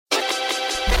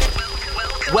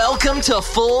Welcome to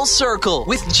Full Circle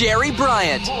with Jerry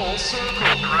Bryant. Full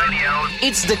Circle Radio.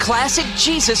 It's the classic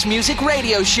Jesus music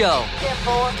radio show.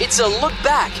 It's a look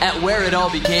back at where it all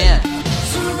began.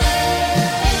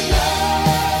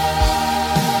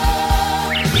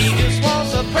 We just want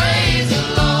to praise the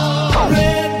Lord.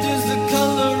 Red is the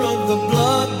color of the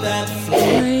blood that flows.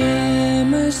 I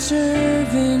am a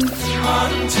servant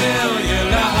Until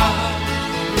your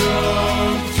life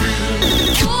runs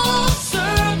through. Full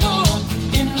circle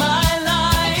in my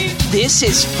life. This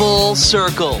is Full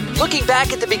Circle, looking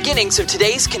back at the beginnings of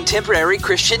today's contemporary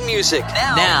Christian music.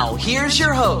 Now here's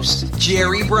your host,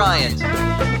 Jerry Bryant.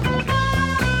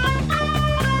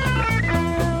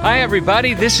 Hi,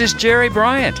 everybody. This is Jerry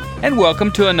Bryant, and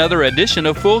welcome to another edition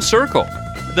of Full Circle,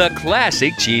 the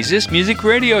classic Jesus music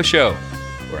radio show,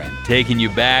 where I'm taking you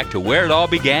back to where it all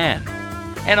began.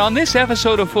 And on this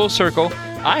episode of Full Circle,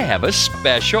 I have a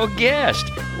special guest,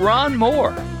 Ron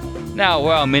Moore. Now,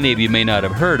 while many of you may not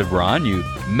have heard of Ron, you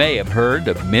may have heard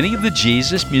of many of the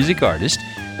Jesus music artists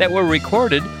that were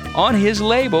recorded on his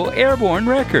label Airborne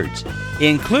Records,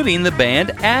 including the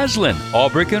band Aslan,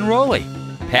 Albrecht and Roley,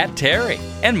 Pat Terry,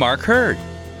 and Mark Hurd.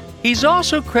 He's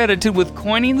also credited with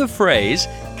coining the phrase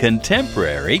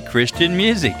contemporary Christian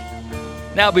music.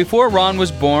 Now, before Ron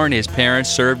was born, his parents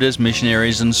served as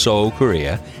missionaries in Seoul,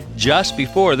 Korea, just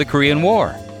before the Korean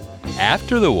War.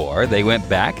 After the war, they went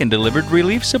back and delivered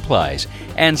relief supplies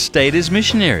and stayed as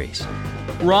missionaries.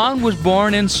 Ron was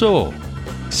born in Seoul.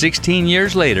 16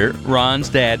 years later, Ron's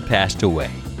dad passed away.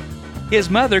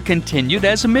 His mother continued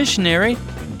as a missionary,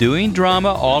 doing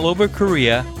drama all over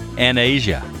Korea and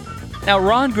Asia. Now,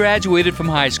 Ron graduated from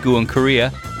high school in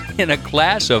Korea in a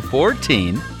class of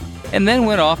 14 and then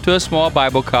went off to a small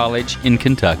Bible college in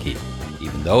Kentucky.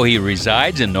 Even though he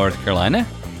resides in North Carolina,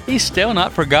 he's still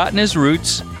not forgotten his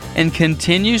roots and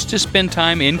continues to spend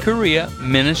time in Korea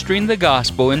ministering the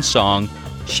gospel in song,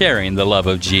 sharing the love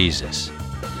of Jesus.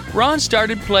 Ron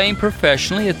started playing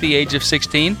professionally at the age of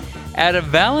 16 at a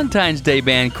Valentine's Day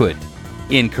banquet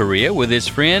in Korea with his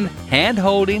friend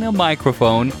hand-holding a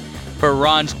microphone for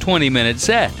Ron's 20-minute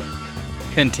set.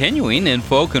 Continuing in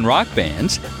folk and rock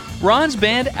bands, Ron's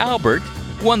band Albrecht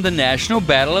won the National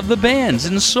Battle of the Bands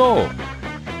in Seoul.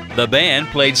 The band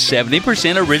played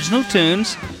 70% original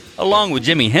tunes, along with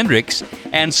Jimi Hendrix,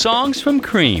 and songs from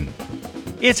Cream.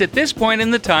 It's at this point in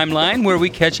the timeline where we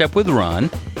catch up with Ron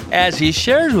as he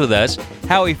shares with us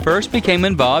how he first became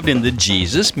involved in the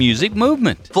Jesus music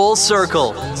movement. Full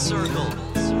Circle.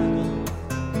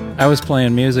 I was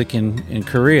playing music in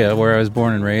Korea, where I was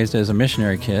born and raised as a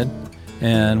missionary kid,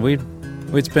 and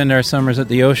we'd spend our summers at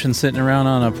the ocean sitting around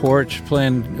on a porch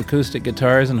playing acoustic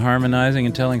guitars and harmonizing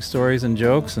and telling stories and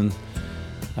jokes. And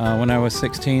when I was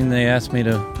 16, they asked me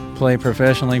to play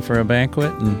professionally for a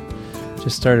banquet and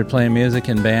just started playing music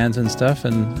in bands and stuff.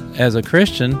 And as a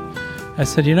Christian, I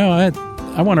said,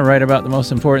 I want to write about the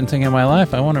most important thing in my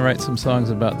life. I want to write some songs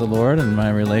about the Lord and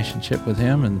my relationship with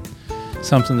Him, and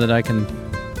something that I can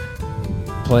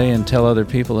play and tell other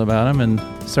people about Him, and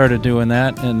started doing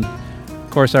that. And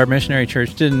of course, our missionary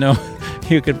church didn't know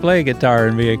you could play guitar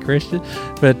and be a Christian,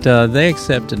 but they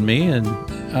accepted me. And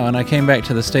when I came back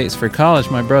to the States for college,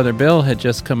 my brother Bill had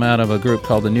just come out of a group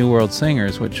called the New World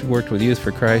Singers, which worked with Youth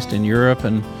for Christ in Europe,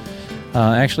 and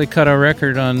actually cut a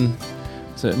record on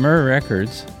Myrrh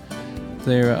Records.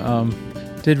 They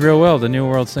did real well, the New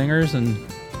World Singers. And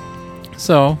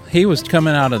so he was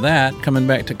coming out of that, coming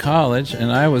back to college,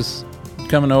 and I was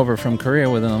coming over from Korea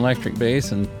with an electric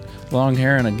bass and long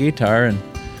hair and a guitar. And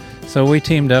so we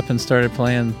teamed up and started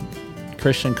playing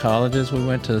Christian colleges. We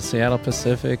went to Seattle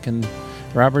Pacific and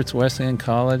Roberts Wesleyan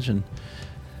College, and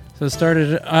so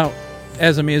started out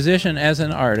as a musician, as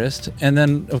an artist, and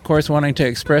then, of course, wanting to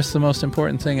express the most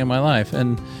important thing in my life.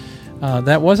 And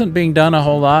that wasn't being done a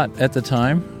whole lot at the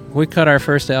time. We cut our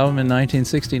first album in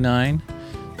 1969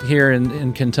 here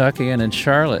in Kentucky and in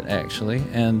Charlotte, actually.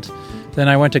 And then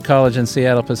I went to college in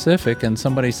Seattle Pacific, and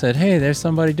somebody said, hey, there's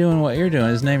somebody doing what you're doing.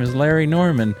 His name is Larry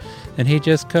Norman, and he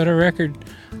just cut a record.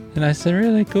 And I said,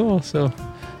 really cool. So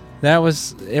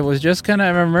it was just kind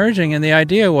of emerging, and the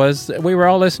idea was that we were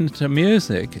all listening to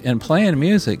music and playing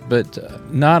music, but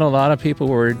not a lot of people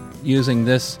were using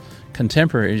this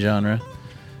contemporary genre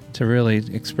to really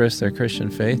express their Christian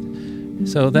faith.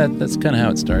 So that's kind of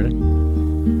how it started.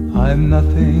 I'm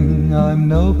nothing, I'm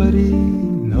nobody,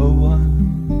 no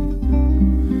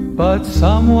one, but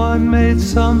someone made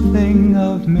something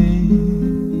of me.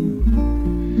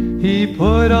 He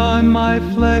put on my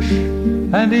flesh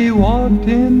and He walked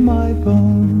in my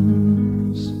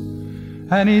bones,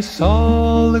 and He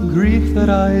saw the grief that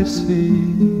I see,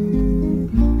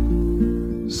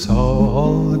 saw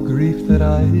all the grief grief that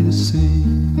I see.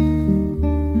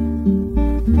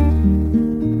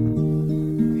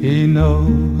 He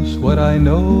knows what I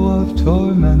know of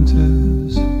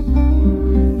tormentors,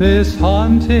 this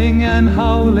haunting and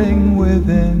howling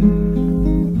within,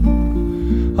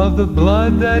 of the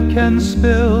blood that can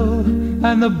spill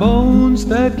and the bones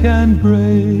that can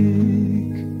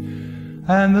break,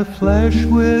 and the flesh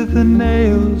with the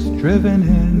nails driven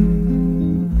in,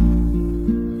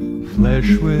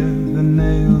 flesh with the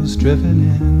nails driven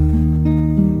in.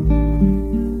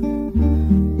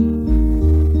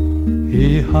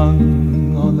 He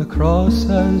hung on the cross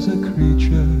as a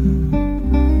creature,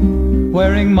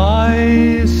 wearing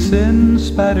my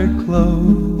sin-spattered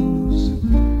clothes,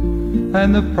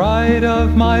 and the pride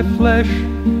of my flesh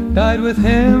died with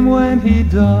him when he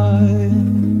died,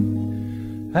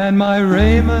 and my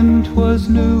raiment was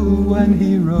new when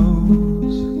he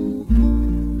rose,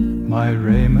 my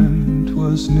raiment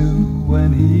was new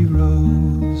when he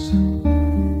rose.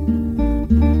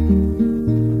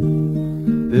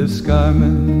 This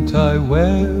garment I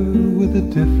wear with a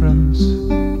difference,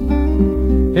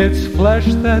 it's flesh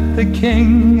that the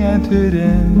King entered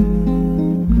in.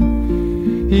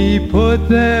 He put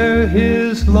there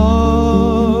his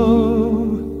law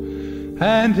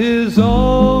and his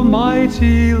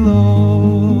almighty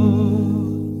law,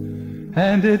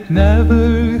 and it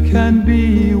never can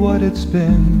be what it's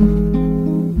been,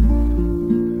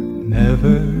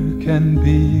 never can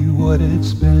be what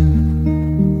it's been.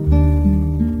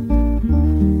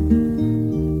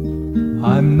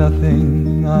 I'm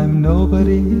nothing, I'm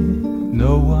nobody,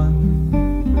 no one.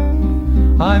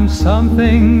 I'm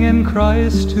something in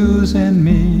Christ who's in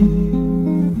me,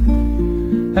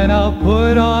 and I'll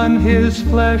put on his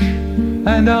flesh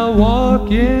and I'll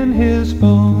walk in his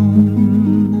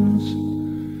bones,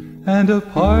 and a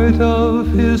part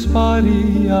of his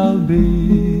body I'll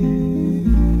be,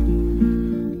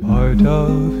 part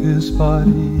of his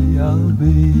body I'll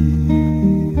be,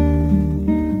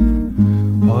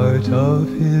 part of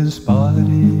his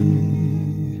body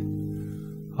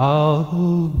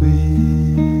I'll be.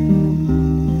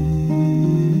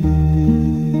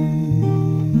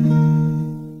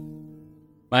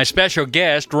 My special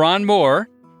guest, Ron Moore,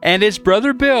 and his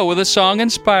brother Bill with a song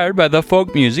inspired by the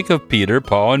folk music of Peter,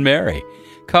 Paul, and Mary,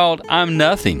 called I'm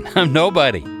Nothing, I'm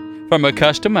Nobody, from a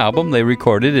custom album they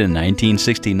recorded in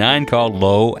 1969 called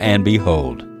Lo and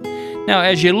Behold. Now,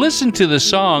 as you listen to the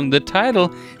song, the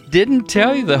title didn't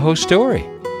tell you the whole story,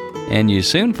 and you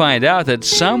soon find out that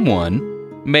someone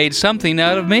made something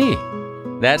out of me.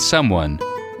 That someone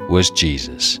was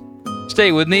Jesus.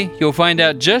 Stay with me, you'll find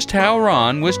out just how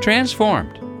Ron was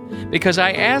transformed, because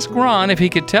I asked Ron if he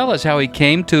could tell us how he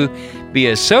came to be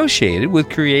associated with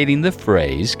creating the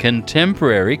phrase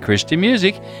contemporary Christian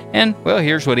music, and, well,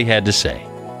 here's what he had to say.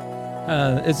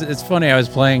 It's funny, I was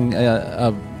playing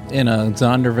in a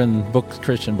Zondervan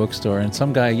Christian bookstore, and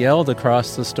some guy yelled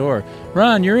across the store,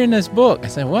 "Ron, you're in this book." I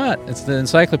said, "What?" "It's the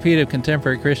Encyclopedia of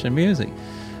Contemporary Christian Music."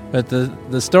 But the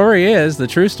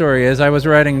true story is, I was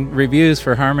writing reviews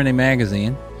for Harmony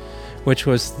Magazine, which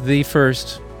was the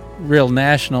first real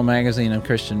national magazine of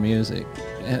Christian music,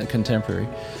 contemporary.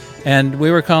 And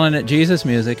we were calling it Jesus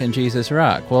Music and Jesus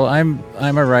Rock. Well, I'm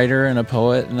a writer and a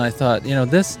poet, and I thought,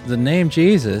 the name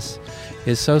Jesus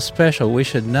is so special, we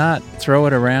should not throw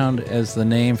it around as the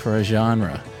name for a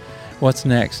genre. What's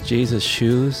next? Jesus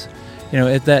Shoes?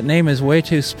 That name is way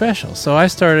too special. So I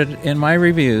started in my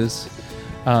reviews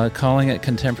calling it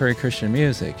contemporary Christian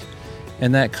music,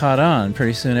 and that caught on.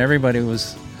 Pretty soon everybody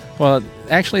was,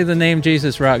 actually the name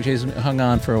Jesus Rock hung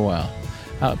on for a while.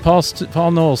 Paul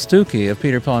Noel Stuckey of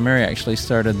Peter, Paul, and Mary actually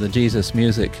started the Jesus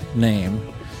Music name.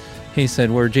 He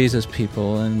said, we're Jesus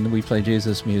people and we play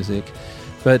Jesus music.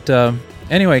 But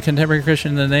anyway, contemporary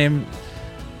Christian, the name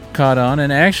caught on,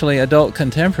 and actually adult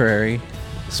contemporary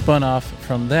spun off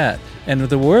from that. And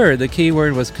the key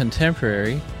word was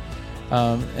contemporary.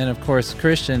 And of course,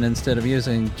 Christian, instead of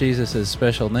using Jesus'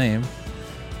 special name,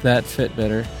 that fit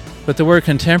better. But the word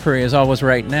contemporary is always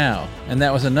right now. And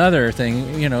that was another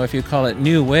thing, if you call it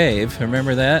new wave,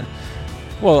 remember that?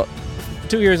 Well,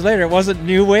 2 years later, it wasn't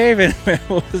new wave, it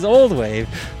was old wave.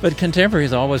 But contemporary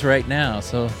is always right now.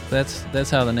 So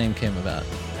that's how the name came about.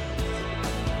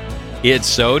 It's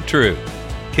so true.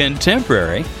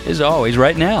 Contemporary is always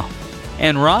right now.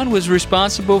 And Ron was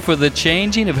responsible for the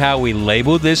changing of how we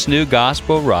label this new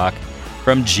gospel rock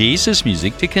from Jesus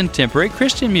music to contemporary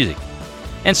Christian music.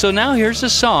 And so now here's a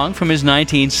song from his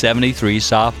 1973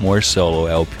 sophomore solo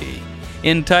LP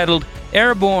entitled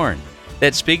Airborne,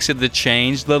 that speaks of the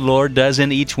change the Lord does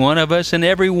in each one of us and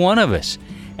every one of us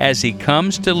as He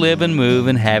comes to live and move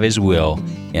and have His will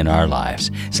in our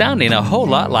lives. Sounding a whole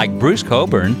lot like Bruce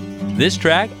Cockburn, this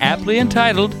track aptly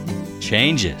entitled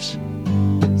Changes.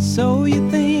 So you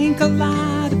think a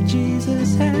lot of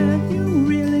Jesus, have you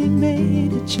really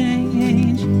made a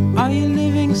change? Are you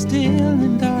living still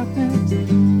in darkness?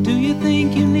 Do you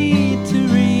think you need to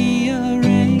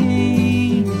rearrange?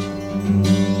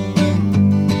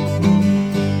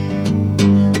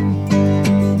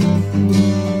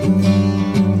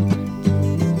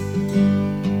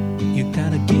 You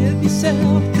gotta give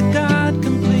yourself to God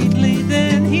completely,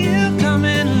 then He'll come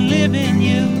and live in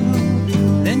you.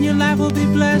 Then your life will be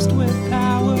blessed with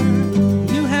power.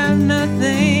 You have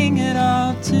nothing at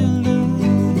all to lose.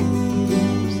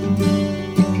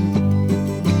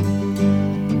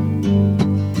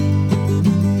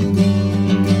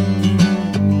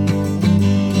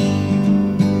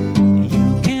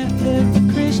 You can't live the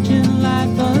Christian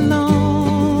life alone.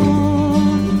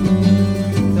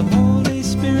 The Holy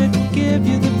Spirit will give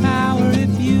you the power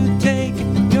if you take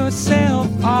yourself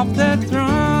off the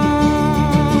throne.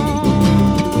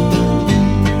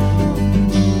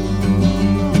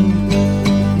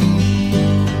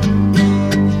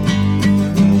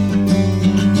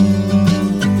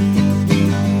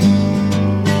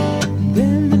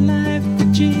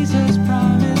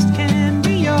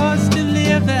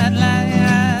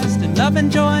 And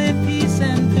joy and peace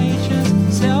and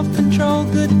patience, self-control,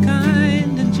 good,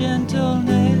 kind, and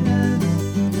gentleness.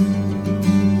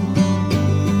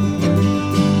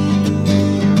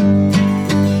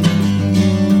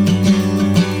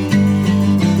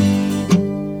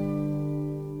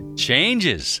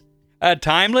 Changes, a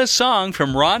timeless song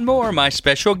from Ron Moore, my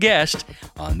special guest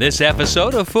on this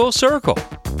episode of Full Circle.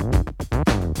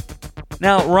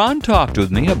 Now, Ron talked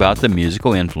with me about the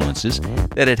musical influences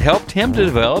that had helped him to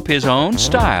develop his own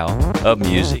style of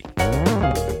music.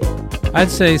 I'd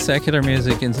say secular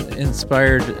music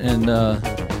inspired and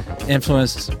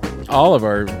influenced all of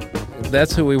our...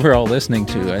 That's who we were all listening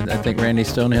to. I think Randy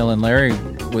Stonehill and Larry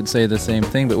would say the same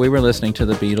thing, but we were listening to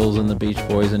the Beatles and the Beach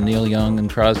Boys and Neil Young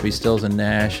and Crosby, Stills and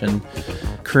Nash and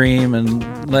Cream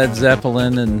and Led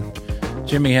Zeppelin and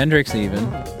Jimi Hendrix even.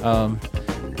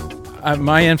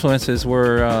 My influences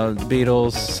were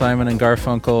Beatles, Simon and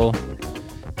Garfunkel,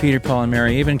 Peter, Paul and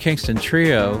Mary, even Kingston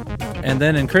Trio. And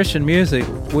then in Christian music,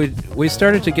 we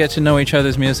started to get to know each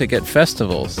other's music at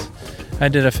festivals. I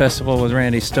did a festival with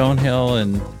Randy Stonehill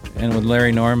and with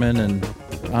Larry Norman and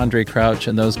Andre Crouch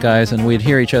and those guys, and we'd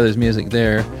hear each other's music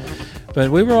there.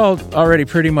 But we were all already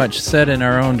pretty much set in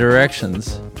our own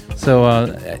directions. So,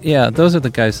 those are the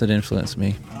guys that influenced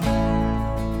me.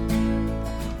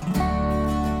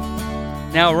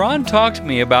 Now, Ron talked to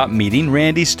me about meeting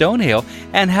Randy Stonehill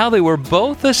and how they were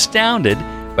both astounded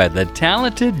by the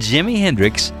talented Jimi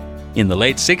Hendrix in the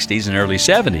late 60s and early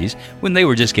 70s when they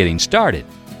were just getting started.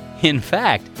 In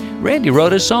fact, Randy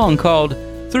wrote a song called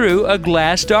Through a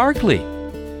Glass Darkly,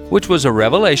 which was a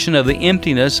revelation of the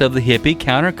emptiness of the hippie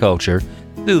counterculture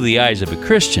through the eyes of a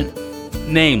Christian,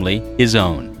 namely his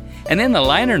own. And in the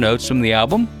liner notes from the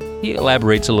album, he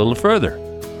elaborates a little further.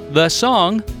 The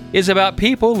song is about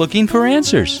people looking for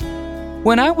answers.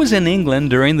 When I was in England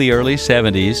during the early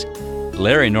 70s,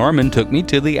 Larry Norman took me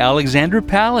to the Alexandra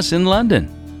Palace in London.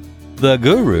 The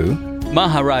guru,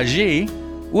 Maharaji,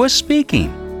 was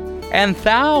speaking, and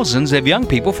thousands of young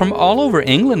people from all over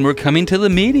England were coming to the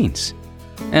meetings.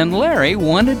 And Larry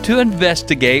wanted to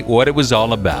investigate what it was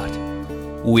all about.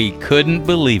 We couldn't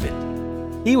believe it.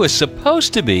 He was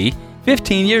supposed to be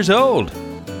 15 years old,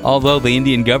 although the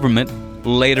Indian government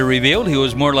later revealed he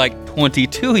was more like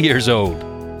 22 years old,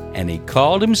 and he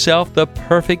called himself the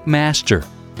perfect master.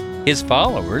 His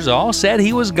followers all said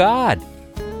he was God.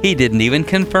 He didn't even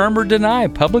confirm or deny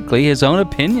publicly his own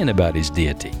opinion about his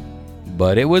deity.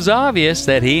 But it was obvious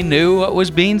that he knew what was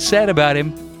being said about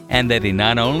him, and that he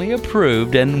not only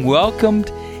approved and welcomed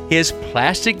his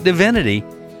plastic divinity,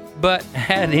 but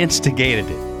had instigated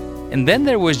it. And then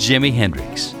there was Jimi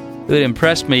Hendrix, who had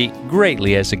impressed me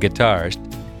greatly as a guitarist.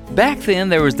 Back then,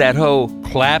 there was that whole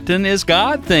Clapton is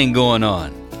God thing going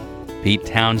on. Pete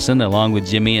Townsend, along with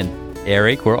Jimmy and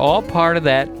Eric, were all part of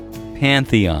that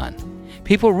pantheon.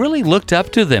 People really looked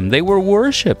up to them. They were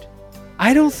worshipped.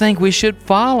 I don't think we should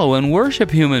follow and worship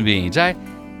human beings. I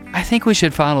think we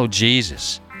should follow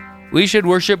Jesus. We should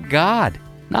worship God,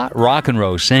 not rock and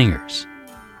roll singers.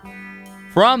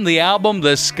 From the album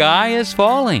The Sky is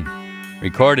Falling,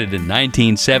 recorded in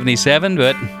 1977,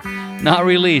 but not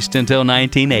released until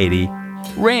 1980,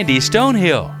 Randy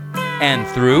Stonehill, and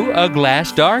Through a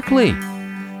Glass Darkly.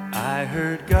 I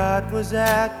heard God was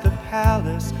at the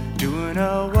palace doing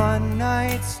a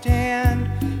one-night stand.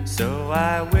 So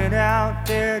I went out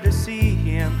there to see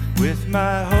him with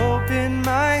my hope in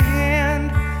my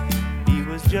hand. He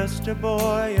was just a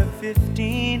boy of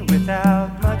 15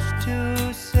 without much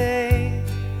to say.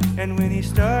 And when he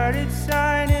started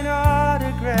signing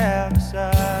autographs,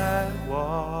 I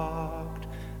walked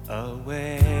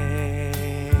away.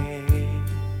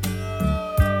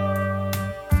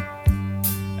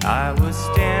 I was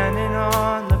standing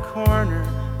on the corner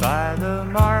by the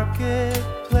marketplace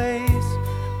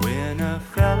when a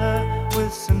fella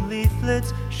with some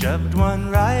leaflets shoved one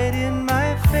right in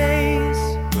my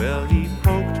face. Well, he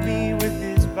poked me with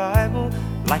his Bible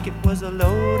like it was a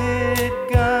loaded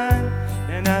gun,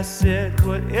 and I said,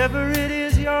 whatever it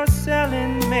is you're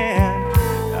selling, man,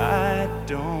 I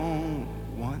don't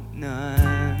want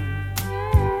none.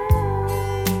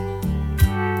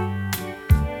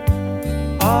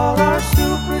 All our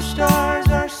superstars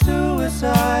are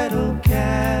suicidal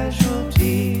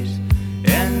casualties,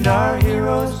 and our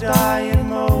heroes die in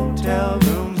motel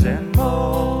rooms and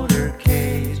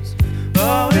motorcades.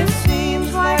 Oh, it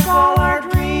seems like all our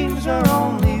dreams are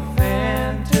only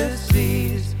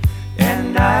fantasies,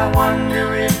 and I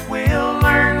wonder if we'll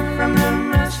learn from the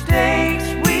mistakes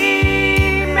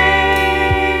we made.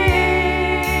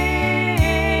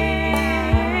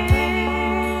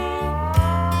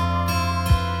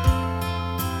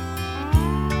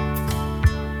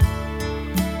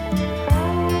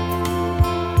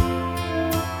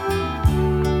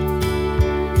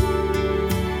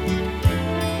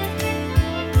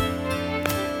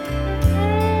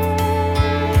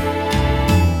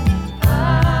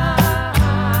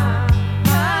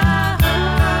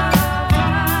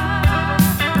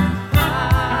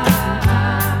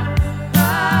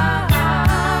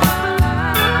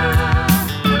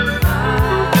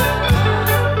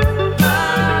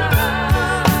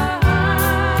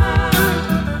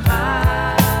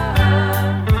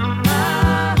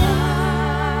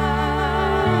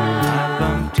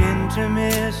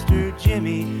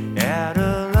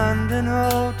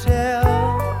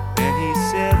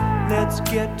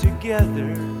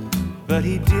 But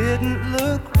he didn't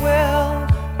look well.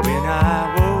 When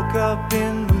I woke up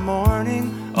in the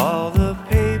morning, all the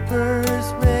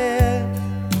papers read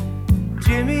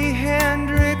Jimi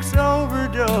Hendrix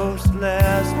overdosed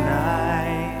last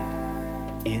night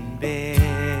in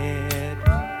bed.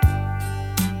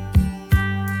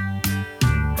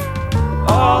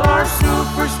 All our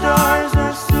superstars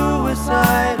are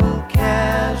suicidal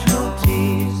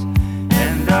casualties,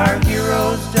 and our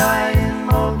heroes die in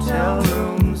motel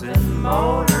rooms and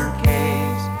motorcades.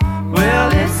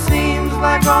 Well, it seems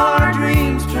like all our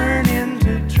dreams turn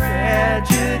into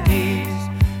tragedies,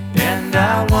 and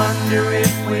I wonder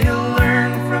if we'll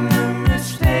learn from the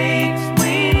mistakes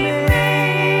we made.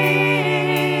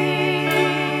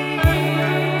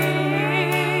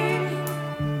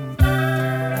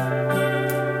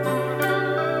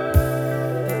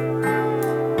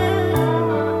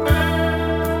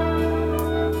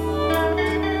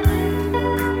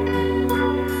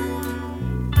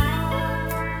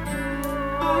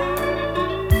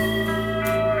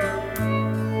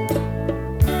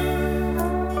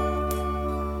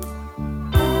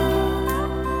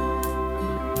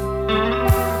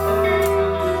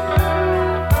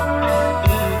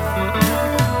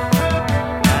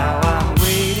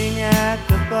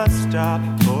 Stop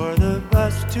for the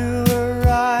bus to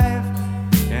arrive,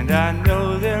 and I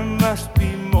know there must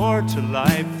be more to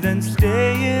life than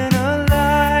staying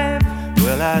alive.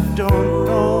 Well, I don't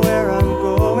know where I'm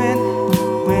going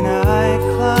when I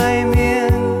climb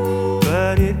in,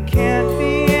 but it can't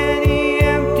be any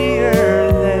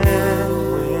emptier than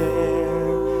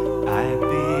where I've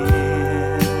been.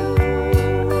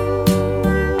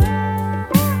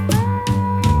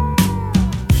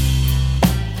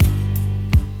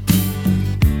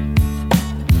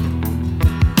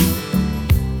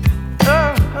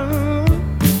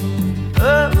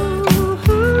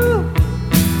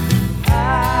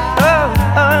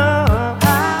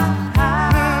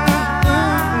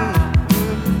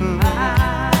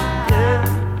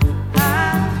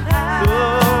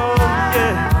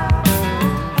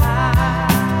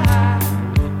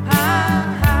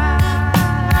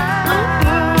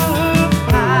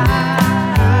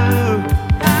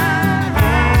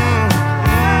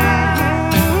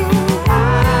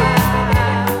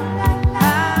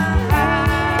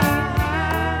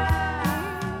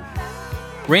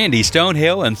 Randy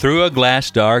Stonehill and Through a Glass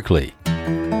Darkly.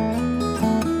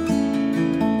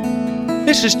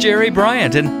 This is Jerry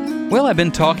Bryant, and, well, I've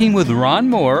been talking with Ron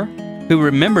Moore, who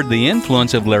remembered the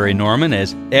influence of Larry Norman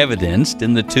as evidenced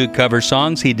in the two cover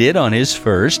songs he did on his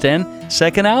first and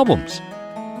second albums.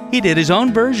 he did his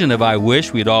own version of I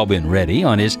Wish We'd All Been Ready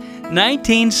on his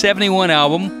 1971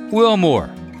 album, Wilmore.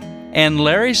 And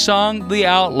Larry's song, The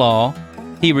Outlaw,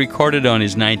 he recorded on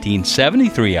his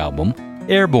 1973 album,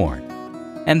 Airborne.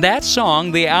 And that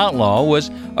song, The Outlaw, was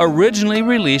originally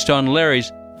released on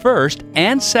Larry's first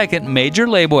and second major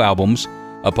label albums,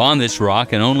 Upon This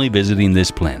Rock and Only Visiting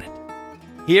This Planet.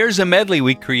 Here's a medley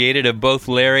we created of both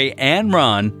Larry and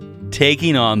Ron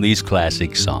taking on these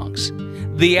classic songs.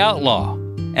 The Outlaw,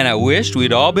 and I Wished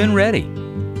We'd All Been Ready.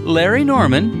 Larry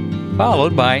Norman,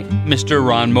 followed by Mr.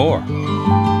 Ron Moore.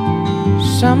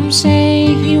 Some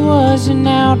say he was an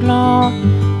outlaw,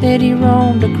 that he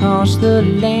roamed across the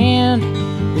land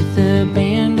with a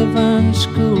band of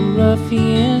unschooled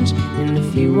ruffians and a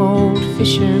few old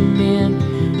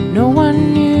fishermen. No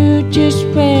one knew just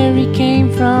where he came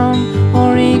from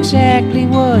or exactly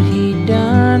what he'd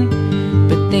done,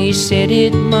 but they said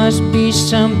it must be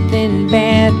something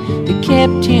bad that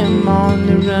kept him on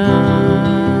the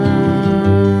run.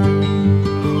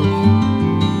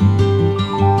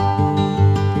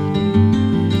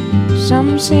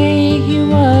 Some say he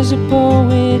was a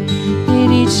poet, that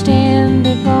he'd stand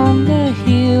up on the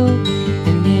hill,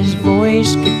 and his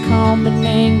voice could calm an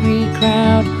angry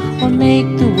crowd or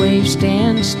make the waves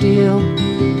stand still.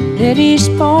 That he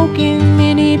spoke in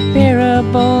many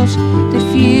parables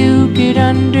that few could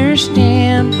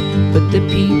understand, but the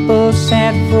people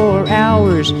sat for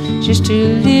hours just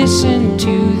to listen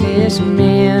to this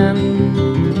man.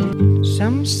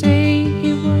 Some say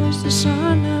he was the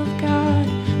Son of God,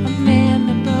 a man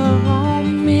above all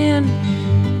men,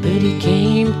 but he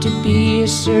came to be a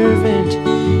servant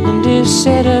and to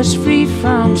set us free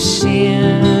from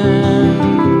sin.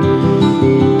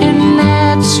 And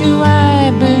that's who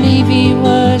I believe he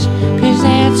was, 'cause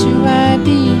that's who I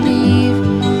believe.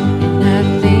 And I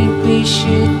think we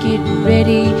should get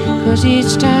ready, 'cause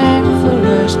it's time for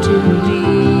us to leave.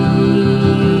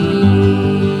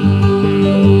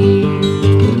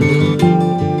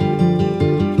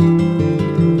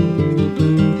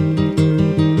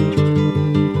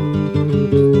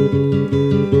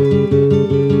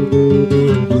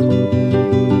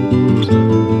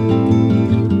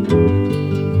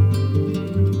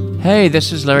 Hey,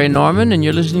 this is Larry Norman, and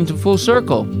you're listening to Full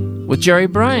Circle with Jerry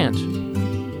Bryant.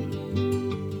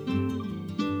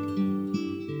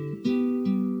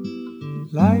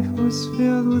 Life was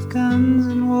filled with guns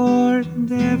and wars,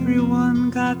 and everyone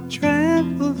got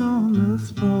trampled on the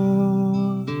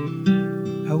floor.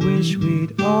 I wish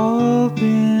we'd all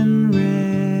been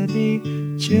ready.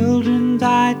 Children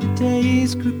died, the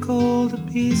days grew cold.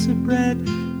 A piece of bread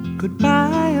could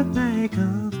buy a bag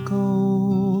of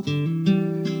gold.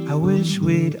 I wish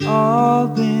we'd all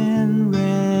been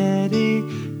ready.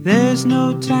 There's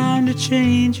no time to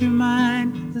change your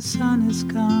mind. The sun has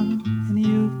come and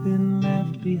you've been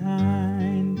left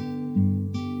behind.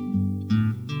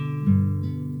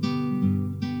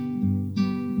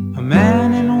 A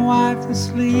man and a wife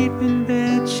asleep in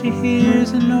bed. She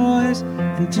hears a noise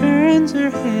and turns her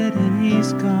head and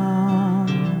he's gone.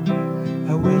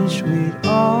 I wish we'd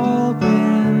all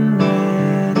been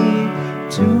ready.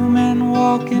 Two men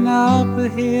walking up a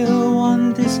hill,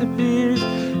 one disappears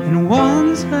and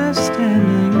one's left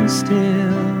standing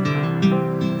still.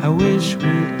 I wish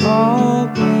we'd all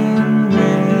been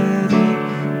ready.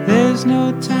 There's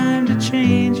no time to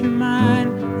change your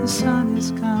mind. The sun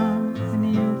has come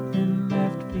and you've been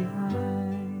left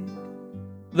behind.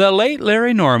 The late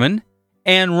Larry Norman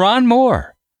and Ron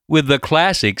Moore with the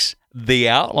classics The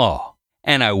Outlaw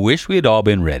and I Wish We'd All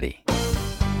Been Ready.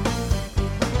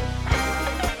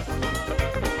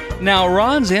 Now,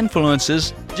 Ron's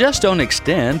influences just don't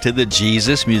extend to the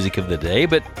Jesus music of the day,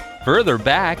 but further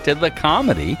back to the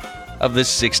comedy of the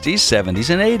 60s, 70s,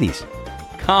 and 80s.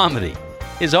 Comedy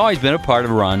has always been a part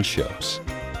of Ron's shows.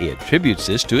 He attributes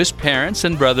this to his parents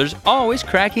and brothers always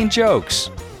cracking jokes.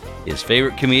 His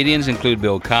favorite comedians include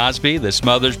Bill Cosby, the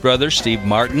Smothers Brothers, Steve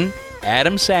Martin,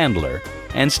 Adam Sandler,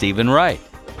 and Stephen Wright.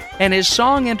 And his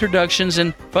song introductions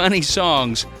and funny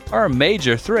songs are a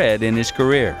major thread in his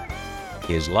career.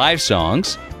 His live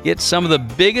songs get some of the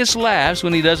biggest laughs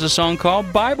when he does a song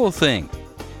called Bible Thing.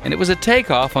 And it was a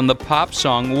takeoff on the pop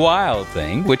song Wild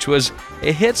Thing, which was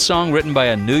a hit song written by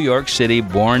a New York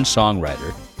City-born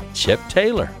songwriter, Chip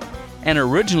Taylor, and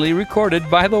originally recorded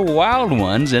by the Wild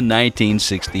Ones in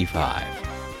 1965.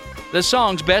 The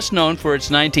song's best known for its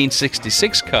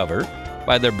 1966 cover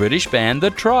by the British band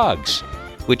The Troggs,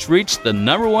 which reached the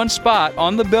 #1 spot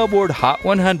on the Billboard Hot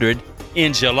 100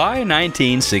 in July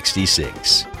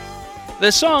 1966.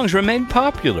 The song's remained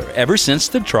popular ever since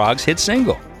the Troggs' hit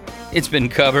single. It's been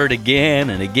covered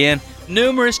again and again,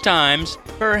 numerous times,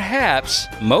 perhaps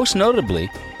most notably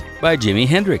by Jimi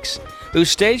Hendrix, whose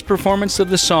stage performance of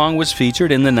the song was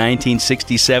featured in the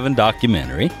 1967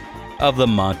 documentary of the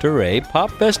Monterey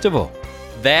Pop Festival.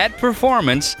 That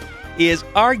performance is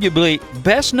arguably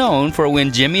best known for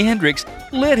when Jimi Hendrix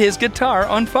lit his guitar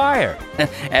on fire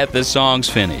at the song's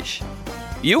finish.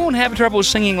 You won't have trouble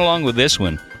singing along with this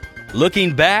one.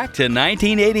 Looking back to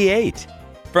 1988,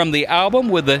 from the album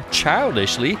with the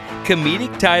childishly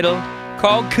comedic title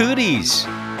called Cooties,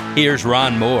 here's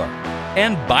Ron Moore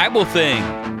and Bible Thing.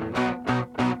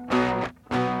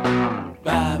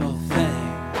 Bible thing,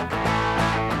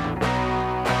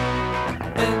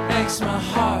 it makes my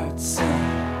heart sing.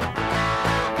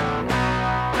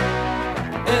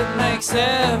 It makes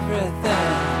everything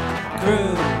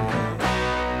groove.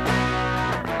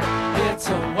 It's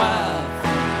a wild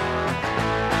thing.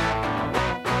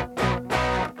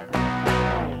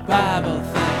 Bible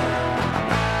thing,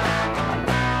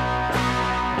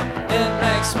 it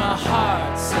makes my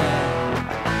heart sing.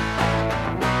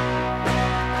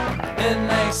 It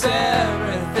makes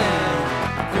everything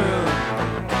groove.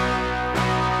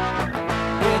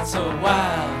 It's a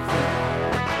wild thing.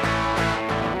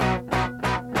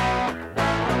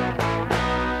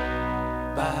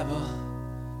 Bible,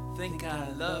 think I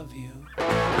love you,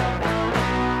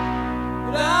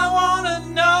 but I wanna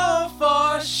know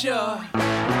for sure.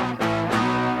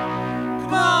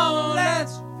 Come on,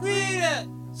 let's read it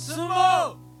some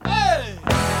more. Hey!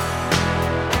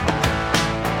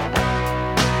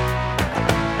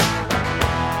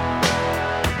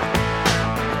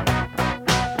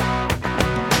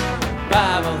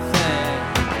 Bible thing,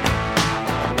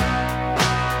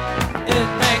 it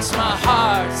makes my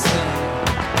heart sing.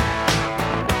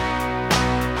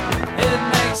 It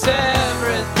makes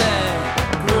everything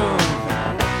groove.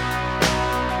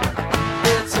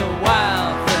 It's a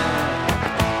wild thing.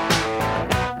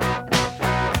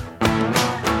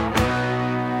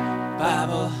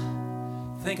 Bible,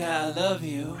 think I love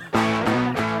you,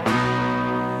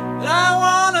 but I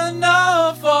wanna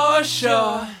know for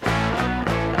sure.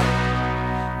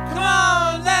 Come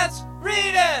on, let's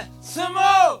read it some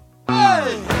more.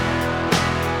 Hey!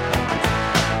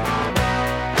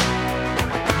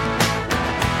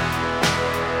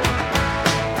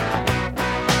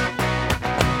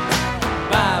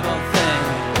 Bible thing,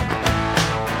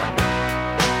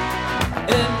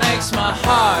 it makes my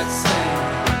heart sing.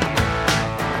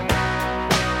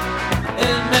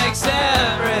 It makes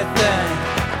everything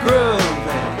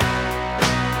groovy.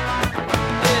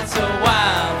 It's a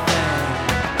wild thing.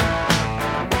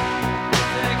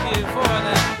 Thank you for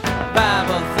that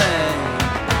Bible thing.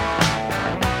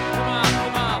 Come on,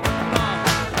 come on, come on.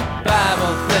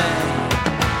 Bible thing.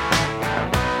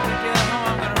 When I get home,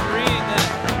 I'm gonna read that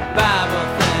Bible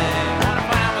thing. I wanna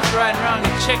find out what's right and wrong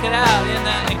and check it out in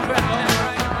that incredible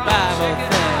Bible thing.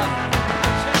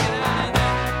 Check it out in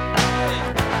that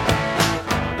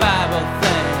Bible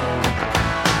thing.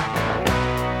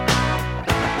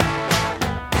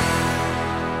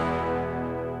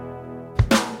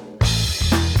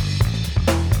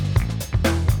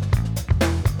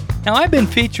 Now, I've been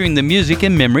featuring the music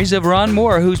and memories of Ron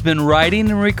Moore, who's been writing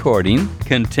and recording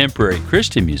contemporary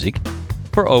Christian music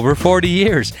for over 40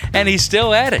 years, and he's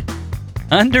still at it.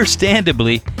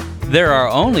 Understandably, there are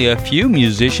only a few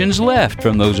musicians left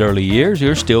from those early years who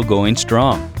are still going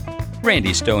strong.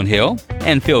 Randy Stonehill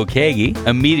and Phil Keaggy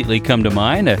immediately come to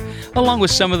mind, along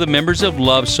with some of the members of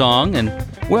Love Song and,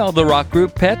 well, the rock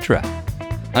group Petra.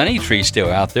 Honeytree's still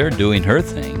out there doing her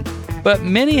thing, but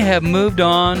many have moved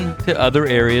on to other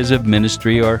areas of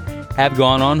ministry or have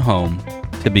gone on home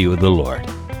to be with the Lord.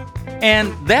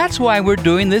 And that's why we're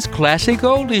doing this Classic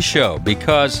Oldies show,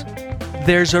 because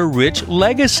there's a rich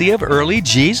legacy of early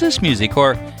Jesus music,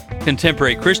 or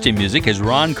contemporary Christian music as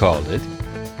Ron called it,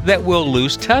 that we'll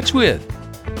lose touch with.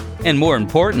 And more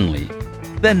importantly,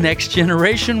 the next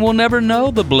generation will never know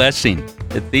the blessing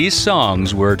that these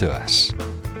songs were to us.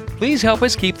 Please help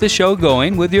us keep the show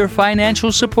going with your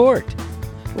financial support.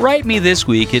 Write me this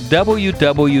week at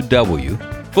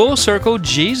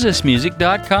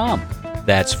www.fullcirclejesusmusic.com.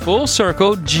 That's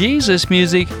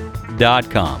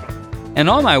fullcirclejesusmusic.com. And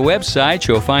on my website,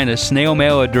 you'll find a snail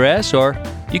mail address, or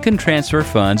you can transfer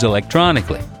funds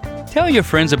electronically. Tell your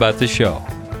friends about the show.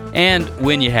 And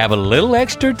when you have a little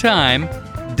extra time,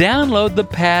 download the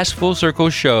past Full Circle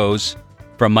shows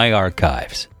from my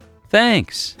archives.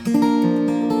 Thanks.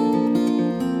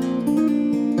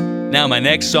 Now, my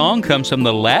next song comes from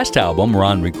the last album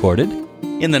Ron recorded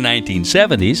in the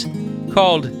 1970s,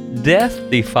 called Death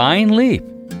Defying Leap.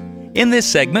 In this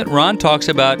segment, Ron talks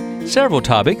about several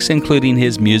topics, including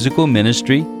his musical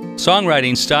ministry,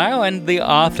 songwriting style, and the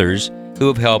authors who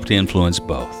have helped influence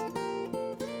both.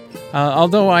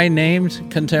 Although I named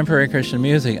contemporary Christian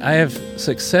music, I have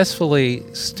successfully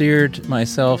steered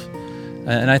myself,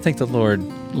 and I think the Lord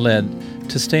led,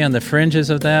 to stay on the fringes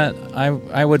of that.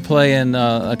 I would play in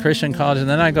a Christian college, and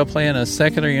then I'd go play in a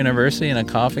secular university, in a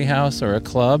coffee house or a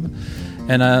club.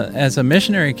 And as a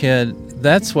missionary kid,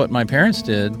 that's what my parents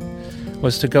did,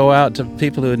 was to go out to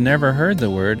people who had never heard the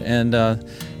Word. And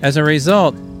as a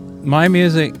result, my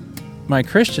music, my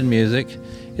Christian music,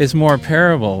 is more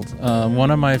parable. One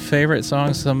of my favorite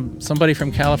songs, somebody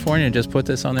from California just put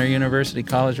this on their university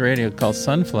college radio, called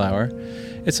Sunflower.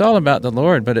 It's all about the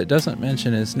Lord, but it doesn't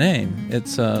mention His name.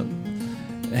 It's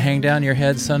hang down your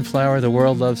head, sunflower, the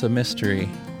world loves a mystery.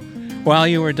 While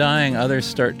you were dying, others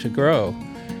start to grow.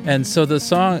 And so the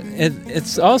song,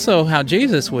 it's also how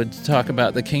Jesus would talk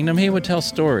about the kingdom. He would tell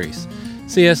stories.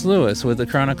 C.S. Lewis with the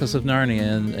Chronicles of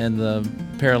Narnia and the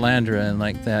Perelandra and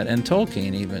like that, and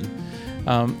Tolkien even.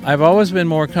 I've always been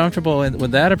more comfortable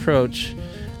with that approach.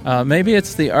 Maybe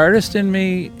it's the artist in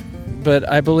me, but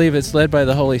I believe it's led by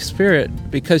the Holy Spirit,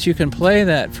 because you can play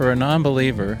that for a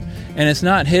non-believer, and it's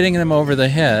not hitting them over the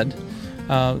head.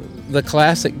 The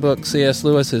classic book, C.S.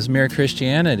 Lewis's Mere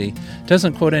Christianity,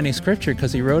 doesn't quote any scripture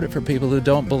because he wrote it for people who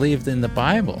don't believe in the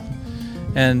Bible.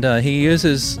 And he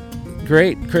uses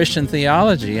great Christian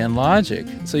theology and logic.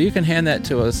 So you can hand that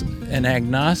to an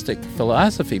agnostic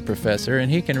philosophy professor, and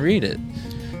he can read it.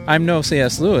 I'm no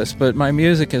C.S. Lewis, but my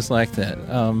music is like that.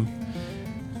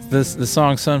 The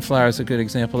song Sunflower is a good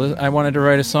example. I wanted to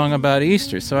write a song about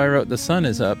Easter, so I wrote The Sun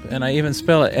Is Up, and I even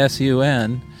spell it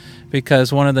S-U-N,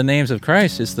 because one of the names of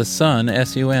Christ is the Son,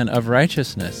 S-U-N, of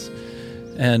righteousness.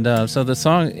 And so the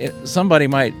song, somebody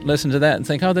might listen to that and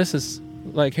think, oh, this is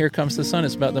like Here Comes the Sun,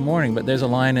 it's about the morning, but there's a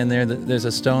line in there that there's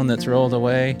a stone that's rolled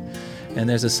away, and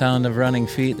there's a sound of running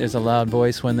feet, there's a loud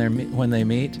voice when they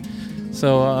meet.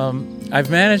 So I've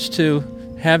managed to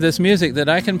have this music that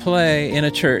I can play in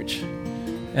a church,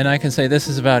 and I can say this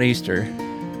is about Easter.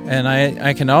 And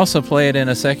I can also play it in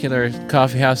a secular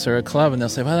coffee house or a club, and they'll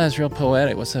say, well, that's real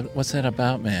poetic. What's that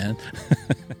about, man?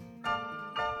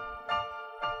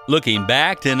 Looking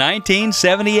back to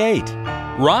 1978,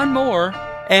 Ron Moore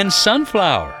and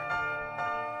Sunflower.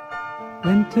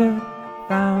 Winter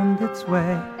found its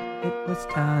way, it was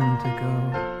time to go.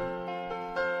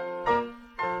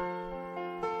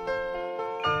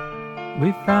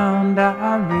 We found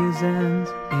our reasons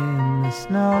in the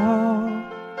snow.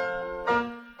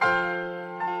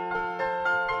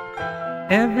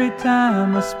 Every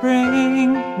time a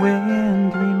spring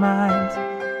wind reminds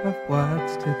of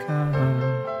what's to come,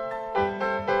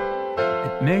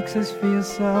 it makes us feel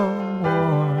so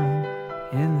warm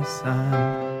in the sun.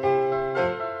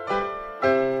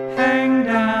 Hang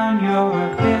down your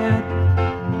head,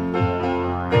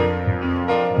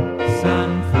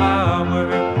 sunflower.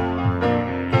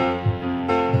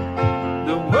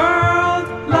 The world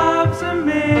loves a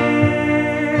mystery.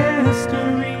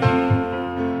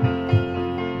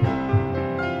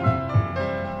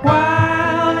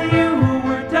 While you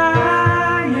were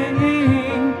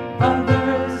dying,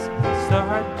 others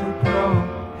start to grow.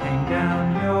 Hang down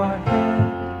your head,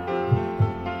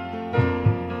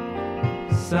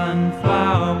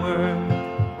 sunflower.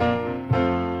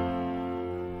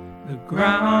 The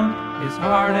ground is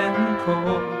hard and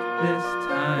cold this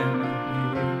time of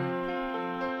year,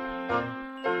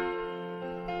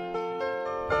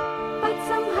 but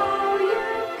somehow you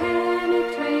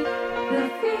penetrate the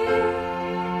fear.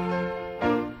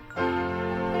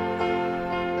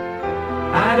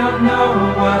 I don't know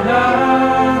what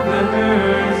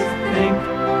others think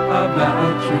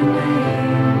about your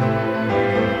name.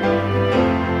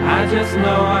 I just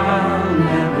know I'll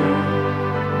never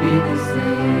be the same.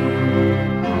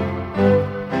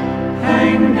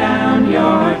 Hang down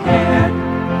your head,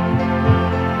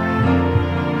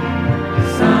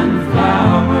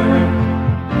 sunflower.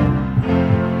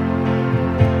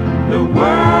 The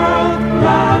world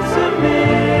loves a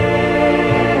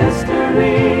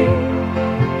mystery.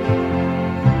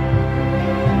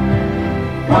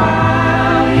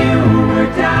 While you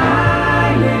were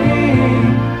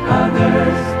dying,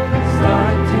 others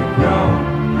start to grow.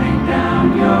 Hang down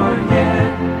your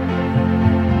head,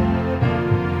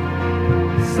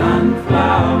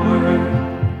 sunflower.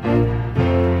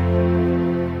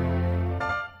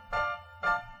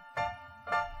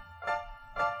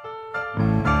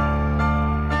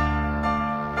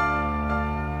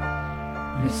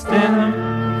 Your stem,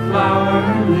 flower,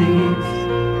 leaves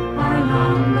are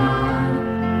long gone.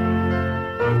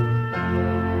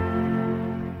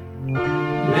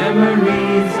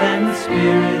 Memories and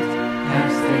spirit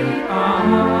have stayed on.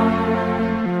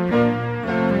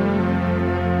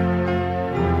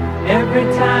 Every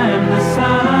time the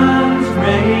sun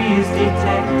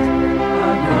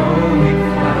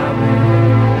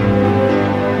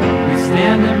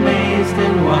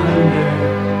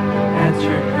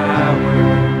power.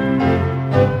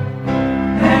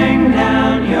 Hang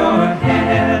down your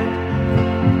head,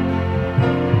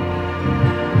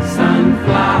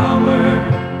 sunflower.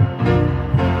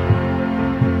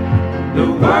 The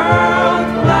world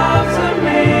loves a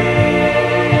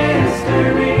mystery.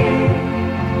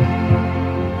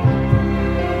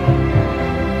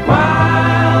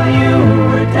 While you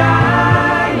were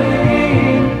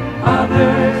dying,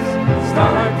 others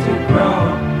start to grow.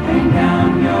 Hang down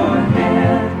your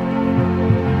head,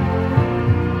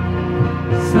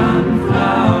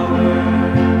 sunflower.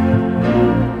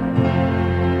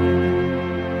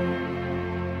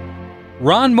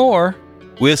 Ron Moore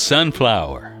with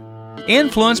Sunflower,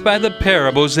 influenced by the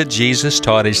parables that Jesus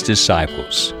taught his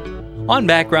disciples. On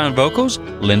background vocals,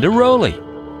 Linda Roley,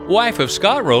 wife of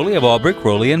Scott Roley of Albrecht,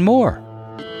 Roley and Moore.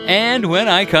 And when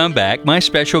I come back, my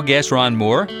special guest Ron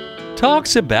Moore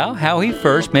talks about how he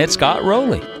first met Scott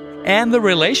Roley and the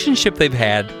relationship they've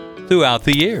had throughout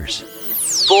the years.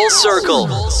 Full Circle.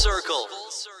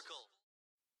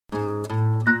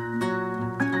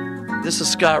 This is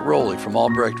Scott Roley from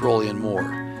Albrecht, Roley and Moore,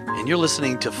 and you're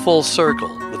listening to Full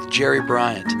Circle with Jerry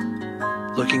Bryant,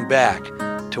 looking back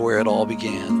to where it all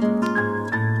began.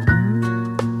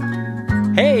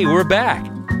 Hey, we're back.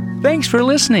 Thanks for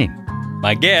listening.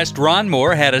 My guest, Ron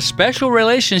Moore, had a special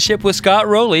relationship with Scott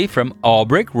Roley from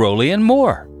Albrecht, Roley and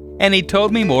Moore, and he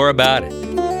told me more about it.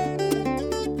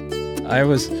 I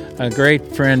was a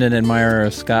great friend and admirer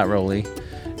of Scott Roley.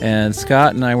 And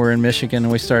Scott and I were in Michigan,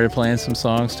 and we started playing some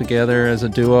songs together as a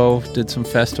duo, did some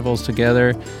festivals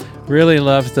together. Really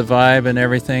loved the vibe and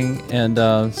everything. And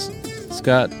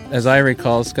Scott, as I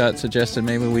recall, Scott suggested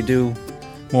maybe we do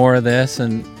more of this.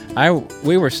 And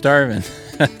we were starving.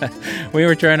 We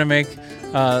were trying to make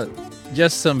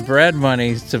just some bread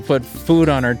money to put food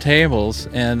on our tables.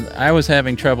 And I was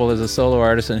having trouble as a solo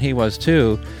artist, and he was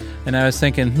too. And I was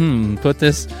thinking, put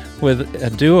this with a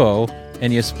duo,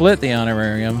 and you split the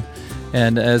honorarium.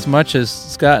 And as much as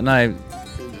Scott and I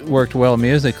worked well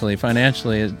musically,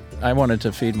 financially, I wanted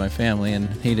to feed my family, and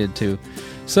he did too.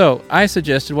 So I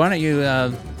suggested, why don't you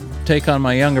take on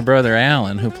my younger brother,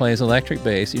 Alan, who plays electric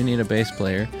bass. You need a bass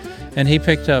player. And he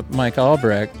picked up Mike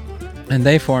Albrecht, and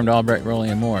they formed Albrecht, Roley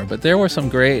and Moore. But there were some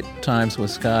great times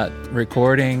with Scott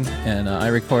recording, and I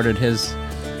recorded his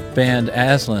band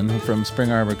Aslan from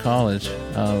Spring Arbor College.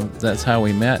 That's how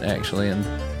we met, actually, and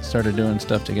started doing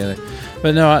stuff together.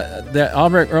 But no,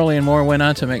 Albrecht, Roley and Moore went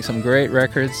on to make some great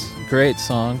records, great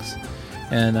songs,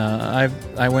 and I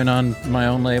went on my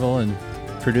own label and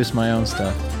produced my own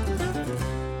stuff.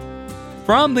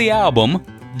 From the album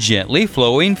Gently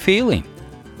Flowing Feeling,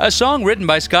 a song written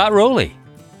by Scott Roley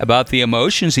about the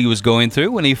emotions he was going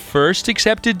through when he first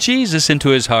accepted Jesus into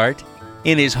his heart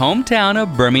in his hometown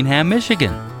of Birmingham,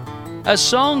 Michigan. A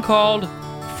song called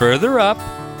Further Up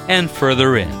and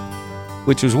Further In,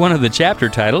 which was one of the chapter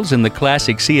titles in the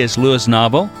classic C.S. Lewis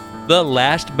novel, The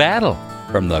Last Battle,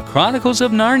 from the Chronicles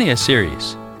of Narnia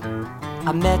series.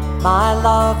 I met my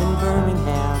love in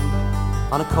Birmingham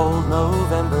on a cold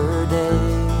November day.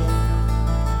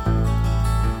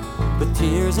 With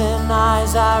tears in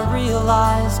eyes I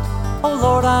realized, oh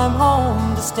Lord, I'm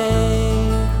home to stay.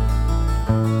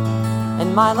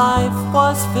 And my life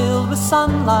was filled with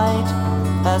sunlight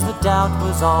as the doubt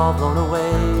was all blown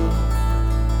away.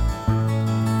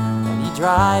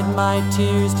 Dried my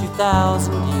tears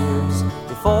 2,000 years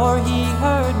before he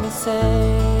heard me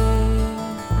say,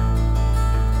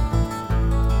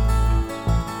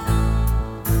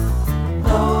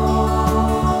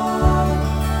 Lord,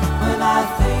 when I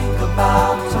think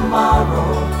about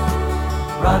tomorrow,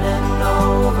 running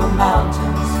over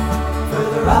mountains,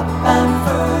 further up and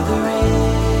further in,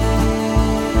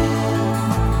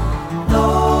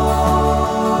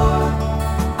 Lord,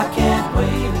 I can't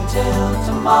wait until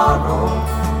tomorrow.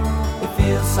 It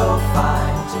feels so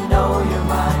fine to know you're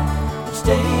mine each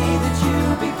day that you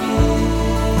begin.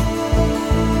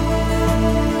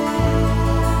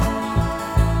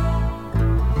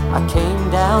 I came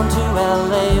down to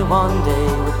LA one day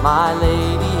with my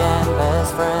lady and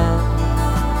best friend.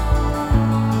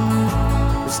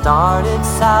 We started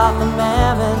south of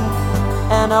Mammon,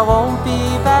 and I won't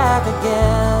be back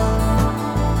again.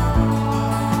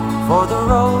 For the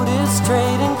road is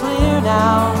straight and clear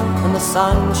now, and the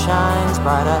sun shines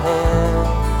bright ahead.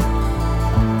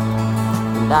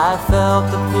 And I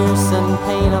felt the piercing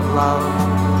pain of love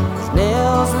as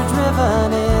nails were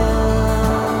driven in.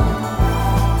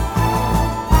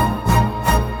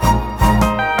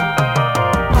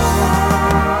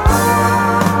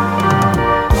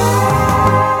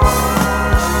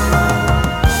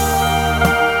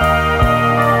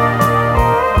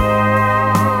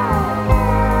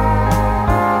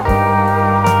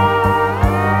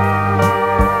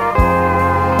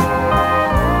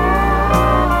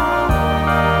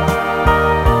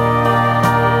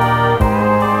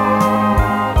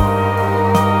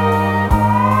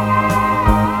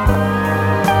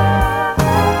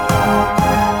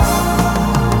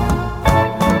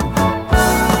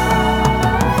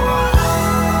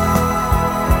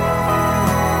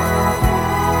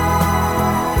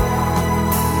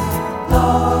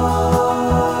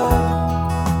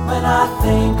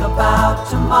 think about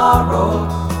tomorrow,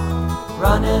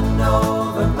 running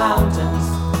over mountains,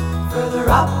 further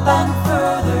up and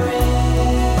further in.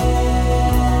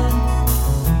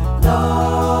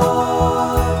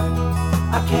 Lord,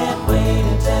 I can't wait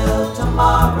until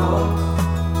tomorrow.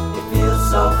 It feels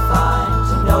so fine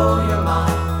to know you're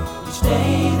mine each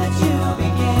day that you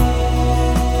begin.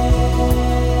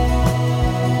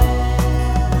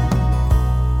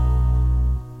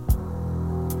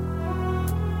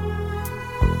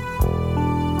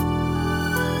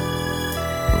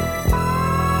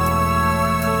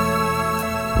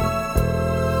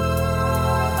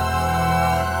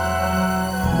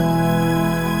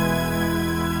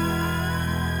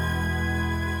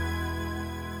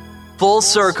 Full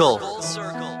Circle.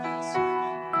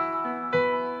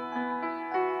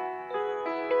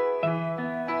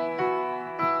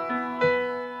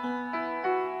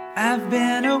 I've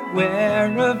been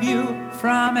aware of you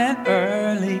from an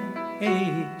early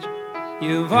age.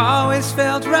 You've always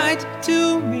felt right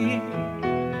to me.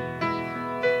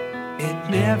 It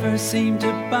never seemed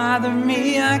to bother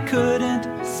me. I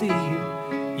couldn't see you.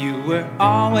 You were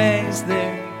always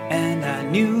there, and I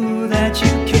knew that you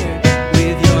cared.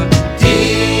 With your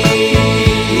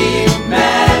deep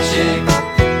magic,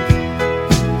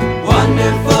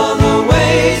 wonderful the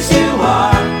ways you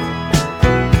are.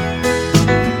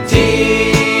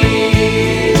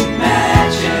 Deep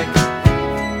magic,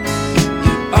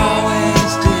 you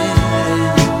always did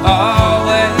and you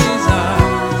always are.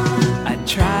 I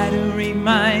try to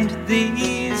remind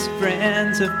these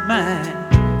friends of mine,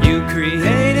 you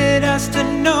created us to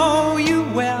know you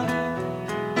well.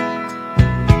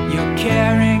 You're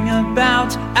caring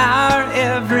about our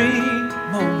every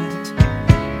moment,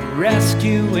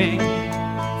 rescuing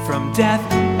from death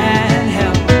and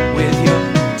hell. With your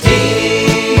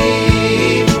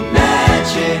deep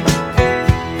magic,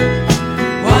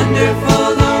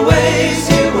 wonderful the ways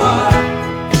you are.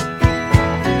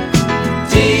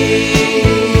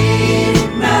 Deep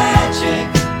magic,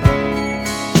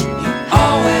 you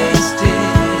always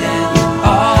did and you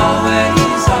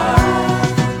always are.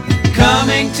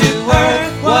 Coming to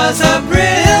Earth was a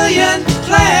brilliant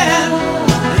plan.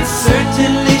 It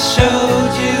certainly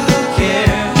showed you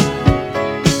care.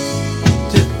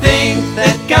 To think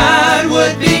that God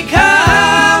would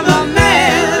become a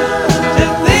man. To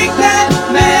think that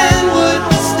man would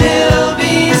still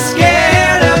be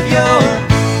scared of your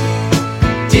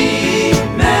deep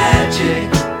magic.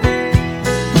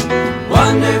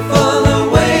 Wonderful the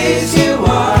ways you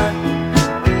are.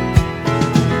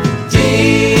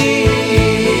 Deep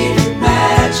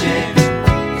magic,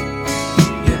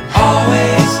 you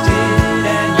always did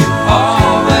and you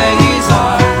always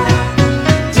are.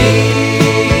 Deep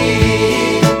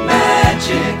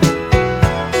magic,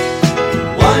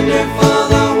 wonderful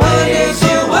the ways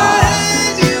you are.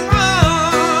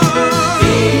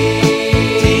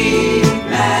 Deep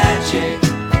magic,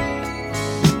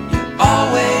 you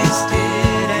always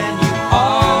did and you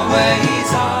always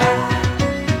are.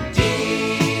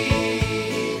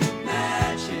 Deep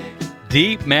magic.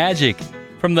 Deep Magic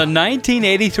from the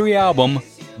 1983 album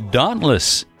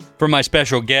Dauntless. For my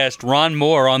special guest Ron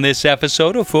Moore on this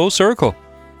episode of Full Circle,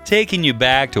 taking you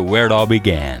back to where it all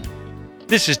began.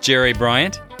 This is Jerry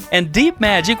Bryant, and Deep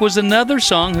Magic was another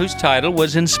song whose title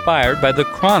was inspired by the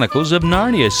Chronicles of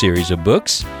Narnia series of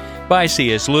books by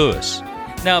C.S. Lewis.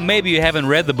 Now, maybe you haven't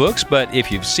read the books, but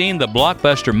if you've seen the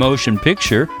blockbuster motion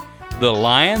picture, The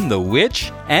Lion, the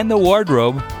Witch, and the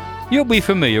Wardrobe, you'll be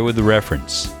familiar with the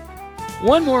reference.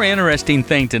 One more interesting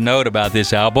thing to note about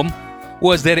this album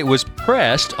was that it was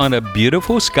pressed on a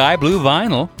beautiful sky blue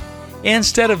vinyl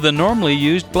instead of the normally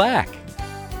used black.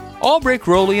 Albrecht,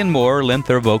 Roley, and Moore lent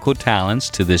their vocal talents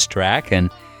to this track,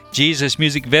 and Jesus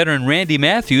Music veteran Randy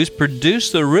Matthews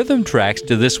produced the rhythm tracks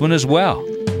to this one as well.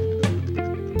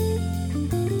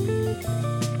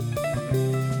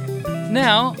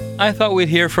 Now, I thought we'd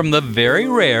hear from the very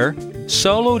rare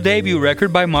solo debut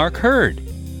record by Mark Hurd,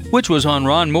 which was on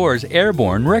Ron Moore's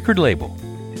Airborne record label.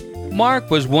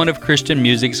 Mark was one of Christian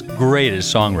music's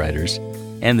greatest songwriters,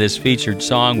 and this featured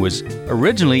song was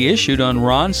originally issued on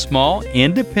Ron's small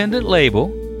independent label.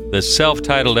 The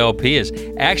self-titled LP is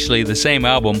actually the same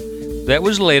album that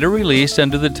was later released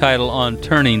under the title On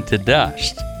Turning to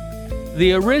Dust.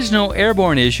 The original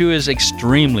Airborne issue is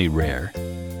extremely rare.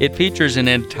 It features an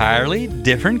entirely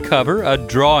different cover, a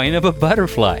drawing of a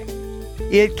butterfly.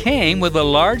 It came with a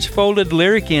large folded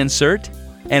lyric insert,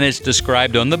 and it's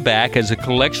described on the back as a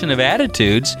collection of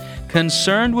attitudes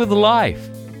concerned with life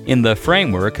in the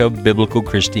framework of biblical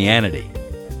Christianity.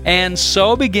 And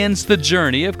so begins the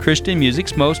journey of Christian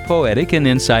music's most poetic and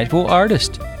insightful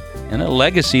artist. and a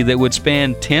legacy that would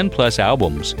span 10-plus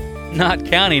albums, not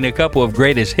counting a couple of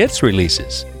greatest hits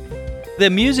releases. The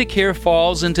music here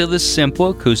falls into the simple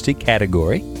acoustic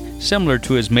category, similar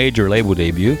to his major label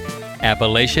debut,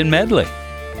 Appalachian Medley.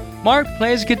 Mark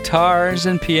plays guitars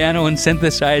and piano and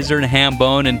synthesizer and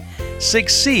ham-bone and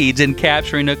succeeds in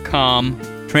capturing a calm,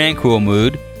 tranquil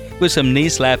mood with some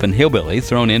knee-slapping hillbilly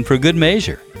thrown in for good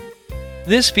measure.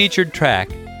 This featured track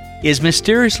is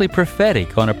mysteriously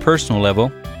prophetic on a personal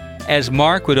level, as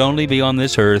Mark would only be on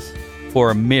this earth for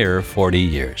a mere 40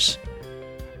 years.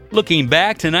 Looking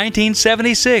back to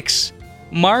 1976,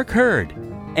 Mark Hurd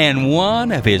and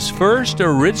one of his first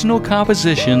original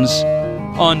compositions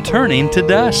on Turning to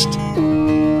Dust.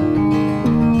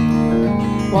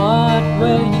 What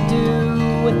will you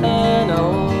do with an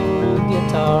old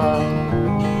guitar?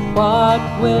 What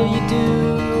will you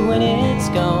do when it's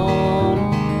gone?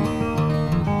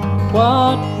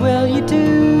 What will you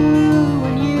do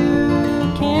when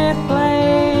you can't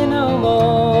play no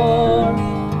more?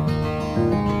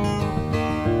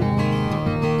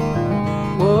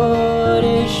 Wood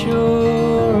is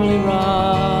surely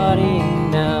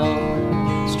rotting now,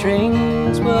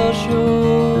 strings will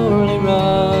surely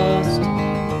rust,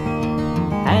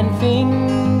 and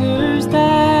fingers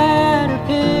that are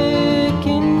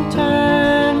picking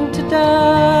turn to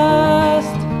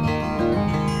dust.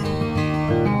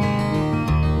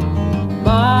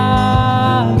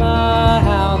 My,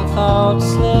 how the thoughts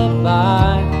slip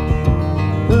by.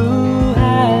 Who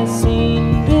has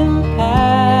seen them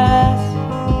pass?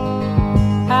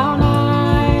 How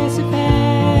nice if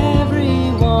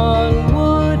everyone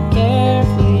would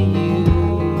carefully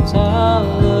use a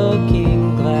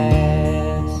looking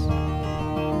glass.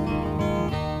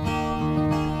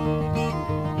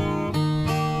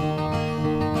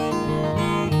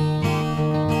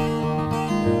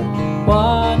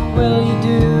 What will you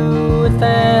do with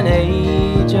an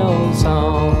age-old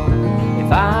song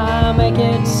if I make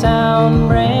it sound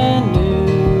brand new?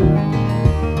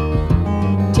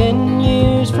 10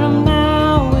 years from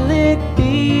now, will it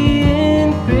be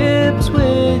in grips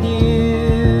with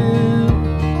you?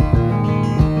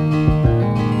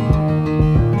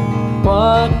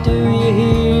 What do you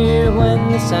hear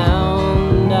when the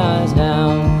sound dies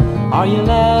down? Are you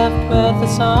left with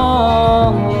a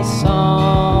songless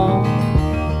song?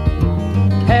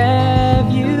 Have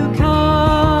you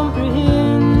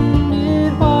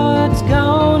comprehended what's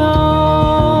going on?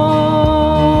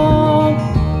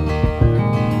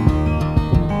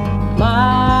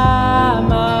 My,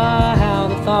 how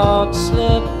the thoughts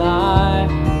slip by.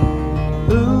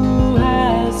 Who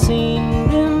has seen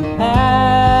them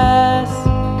pass?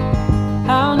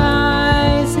 How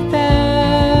nice if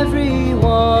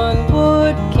everyone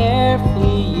would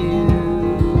carefully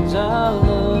use a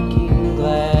looking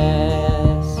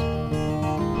glass.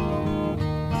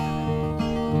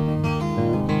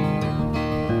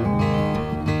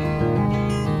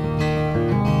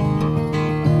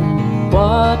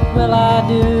 What will I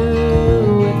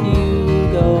do if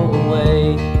you go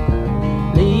away,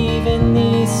 leaving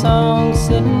these songs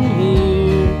sitting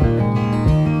here?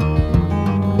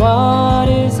 What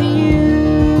is the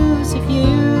use if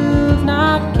you've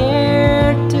not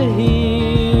cared to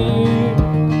hear?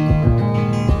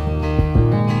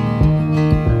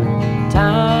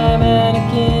 Time and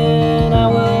again I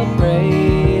will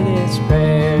pray this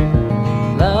prayer,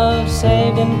 love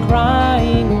saved and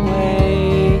crying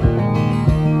away.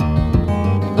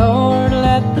 Lord,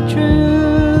 let the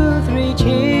truth reach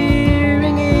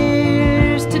hearing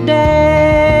ears today.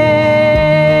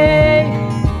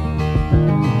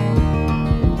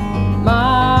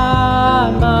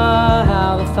 My,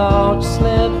 how the thoughts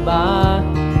slip by.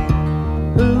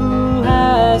 Who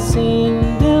has seen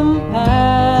them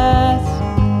pass?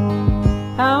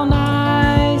 How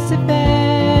nice if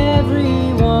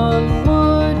everyone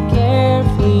would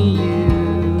carefully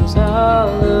use a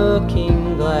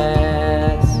looking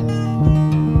glass.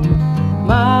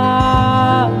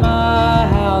 My,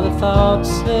 how the thoughts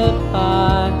slip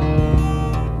by.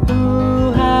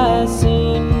 Who has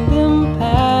seen them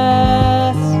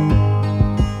pass?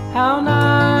 How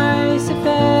nice if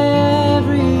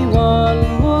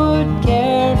everyone would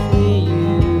carefully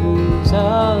use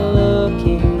a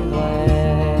looking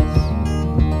glass.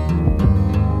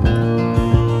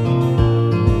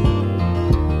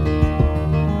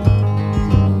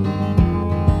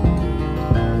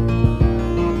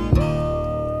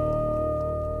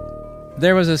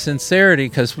 There was a sincerity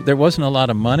because there wasn't a lot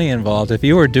of money involved. If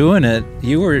you were doing it,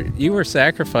 you were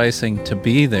sacrificing to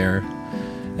be there,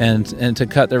 and to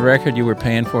cut the record, you were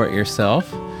paying for it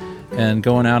yourself, and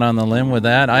going out on the limb with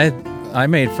that. I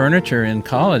made furniture in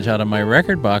college out of my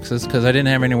record boxes because I didn't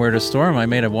have anywhere to store them. I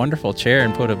made a wonderful chair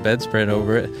and put a bedspread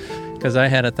over it because I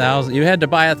had 1,000. You had to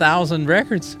buy 1,000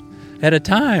 records at a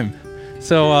time.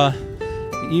 So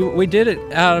we did it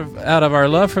out of our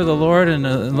love for the Lord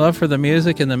and love for the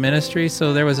music and the ministry.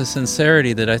 So there was a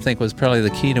sincerity that I think was probably the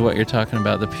key to what you're talking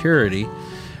about, the purity.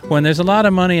 When there's a lot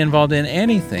of money involved in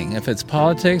anything, if it's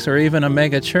politics or even a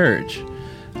mega church,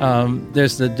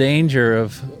 there's the danger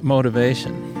of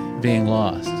motivation being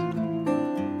lost.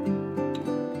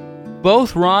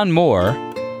 Both Ron Moore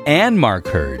and Mark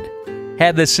Hurd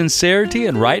had the sincerity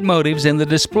and right motives in the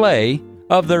display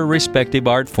of their respective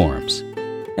art forms.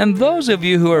 And those of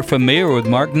you who are familiar with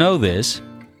Mark know this.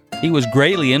 He was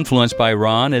greatly influenced by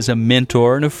Ron as a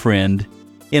mentor and a friend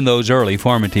in those early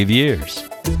formative years.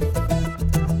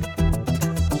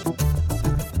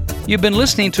 You've been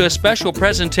listening to a special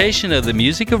presentation of the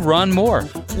music of Ron Moore,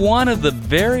 one of the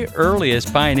very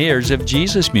earliest pioneers of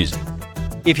Jesus music.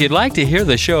 If you'd like to hear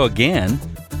the show again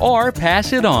or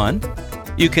pass it on,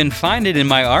 you can find it in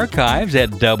my archives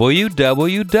at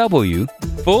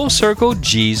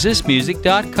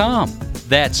www.fullcirclejesusmusic.com.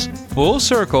 That's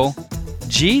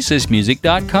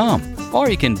fullcirclejesusmusic.com. Or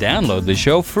you can download the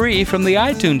show free from the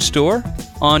iTunes Store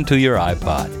onto your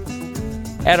iPod.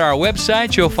 At our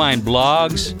website, you'll find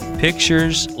blogs,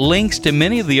 pictures, links to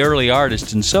many of the early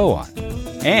artists, and so on.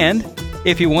 And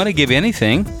if you want to give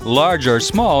anything, large or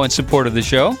small, in support of the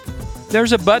show,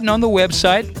 there's a button on the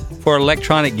website for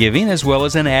electronic giving, as well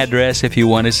as an address if you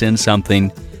want to send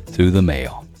something through the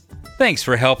mail. Thanks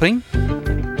for helping.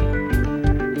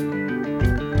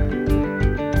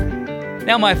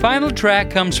 Now, my final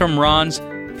track comes from Ron's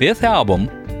 5th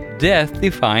album,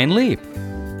 Death-Defying Leap.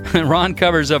 Ron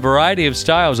covers a variety of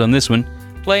styles on this one,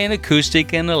 playing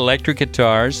acoustic and electric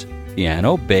guitars,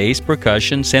 piano, bass,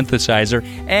 percussion, synthesizer,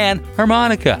 and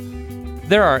harmonica.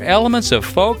 There are elements of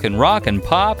folk and rock and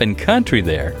pop and country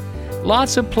there.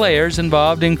 Lots of players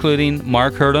involved, including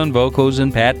Mark Hurd on vocals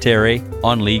and Pat Terry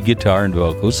on lead guitar and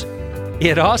vocals.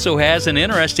 It also has an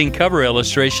interesting cover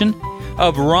illustration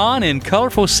of Ron in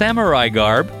colorful samurai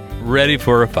garb, ready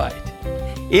for a fight.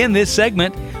 In this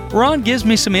segment, Ron gives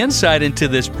me some insight into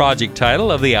this project title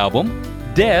of the album,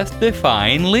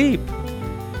 Death-Defying Leap.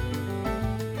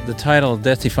 The title,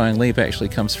 Death-Defying Leap, actually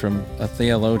comes from a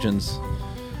theologian's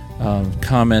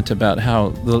comment about how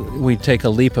we take a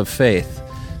leap of faith.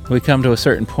 We come to a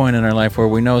certain point in our life where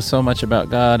we know so much about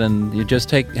God, and you just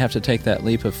have to take that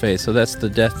leap of faith. So that's the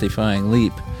death-defying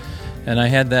leap. And I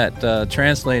had that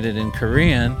translated in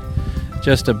Korean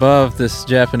just above this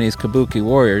Japanese kabuki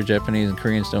warrior. Japanese and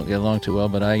Koreans don't get along too well,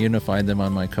 but I unified them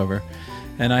on my cover.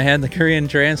 And I had the Korean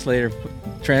translator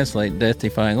translate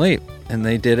Death-Defying Leap, and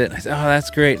they did it. I said, oh,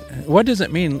 that's great. What does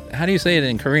it mean? How do you say it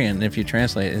in Korean if you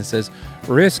translate it? It says,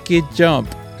 risky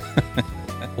jump.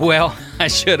 Well, I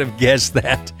should have guessed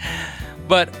that.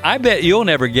 But I bet you'll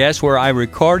never guess where I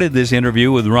recorded this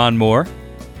interview with Ron Moore.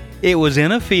 It was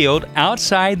in a field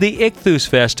outside the Ichthus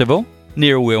Festival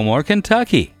near Wilmore,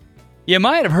 Kentucky. You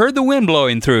might have heard the wind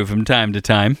blowing through from time to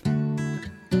time.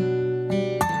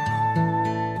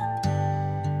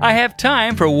 I have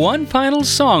time for one final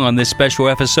song on this special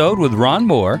episode with Ron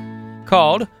Moore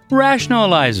called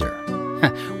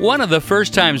Rationalizer. One of the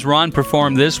first times Ron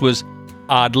performed this was,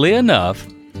 oddly enough,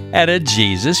 at a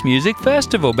Jesus Music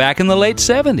Festival back in the late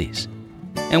 70s.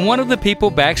 And one of the people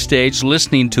backstage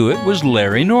listening to it was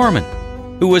Larry Norman,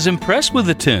 who was impressed with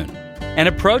the tune and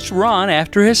approached Ron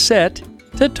after his set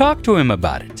to talk to him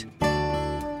about it.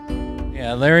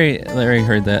 Yeah, Larry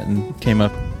heard that and came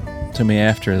up to me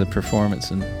after the performance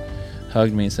and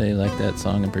hugged me and said he liked that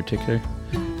song in particular.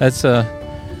 That's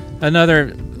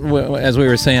another, as we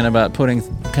were saying, about putting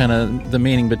kind of the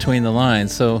meaning between the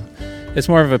lines. So it's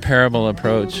more of a parable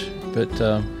approach, but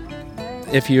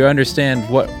if you understand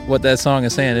what that song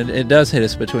is saying, it does hit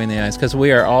us between the eyes, because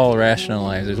we are all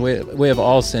rationalizers. We have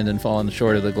all sinned and fallen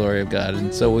short of the glory of God,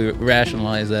 and so we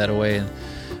rationalize that away.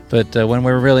 But when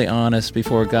we're really honest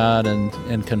before God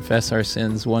and confess our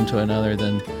sins one to another,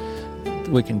 then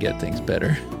we can get things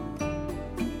better.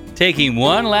 Taking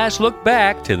one last look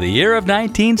back to the year of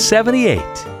 1978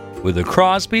 with the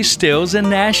Crosby, Stills, and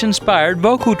Nash-inspired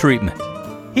vocal treatment.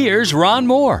 Here's Ron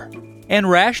Moore and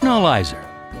Rationalizer.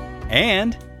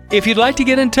 And if you'd like to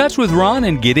get in touch with Ron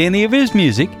and get any of his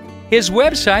music, his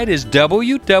website is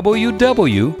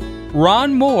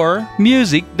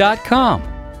www.ronmooremusic.com.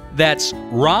 That's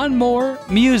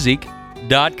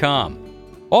ronmooremusic.com.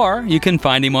 Or you can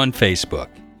find him on Facebook.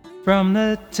 From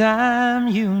the time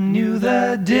you knew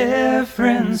the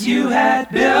difference, you had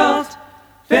built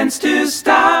fence to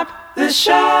stop the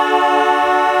shine.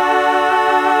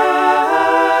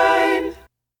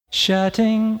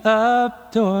 Shutting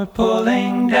up door,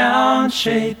 pulling down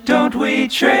shade. Don't we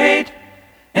trade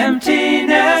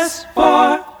emptiness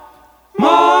for more?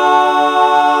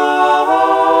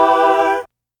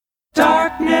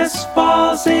 Darkness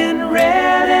falls in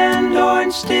red and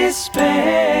orange despair.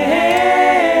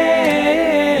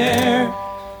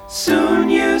 Soon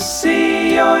you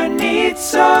see your need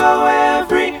so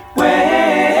everywhere.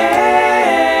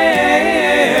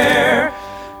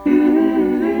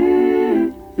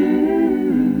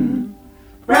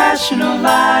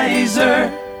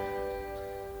 Rationalizer,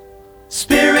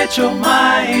 spiritual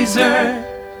miser.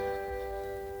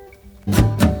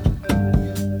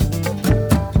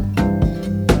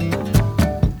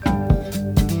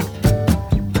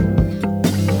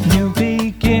 New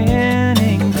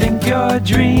beginning, think you're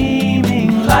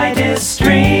dreaming. Light is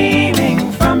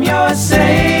streaming from your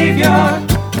Savior.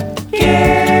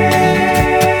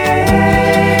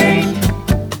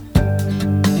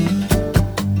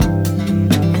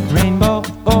 Rainbow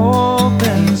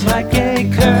opens like a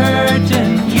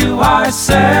curtain. You are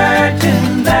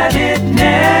certain that it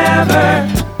never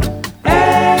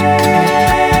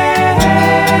ends.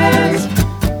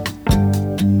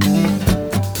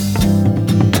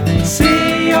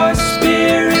 See your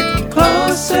spirit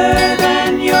closer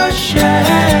than your shadow.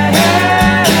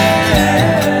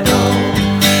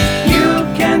 You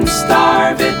can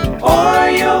starve it or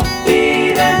you'll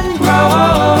feed and grow.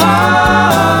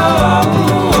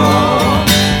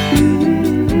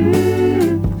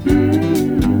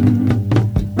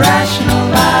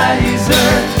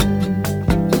 Rationalizer,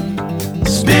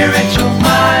 spiritual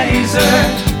miser.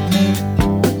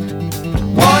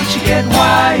 Won't you get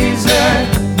wiser?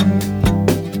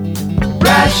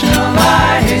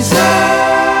 Rationalizer.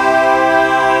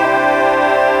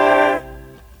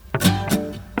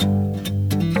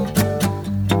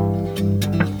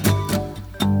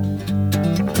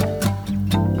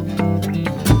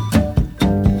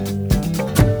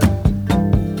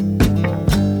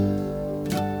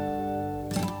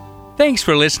 Thanks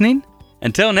for listening.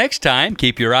 Until next time,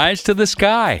 keep your eyes to the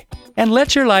sky and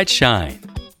let your light shine.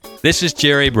 This is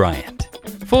Jerry Bryant.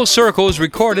 Full Circle is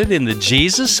recorded in the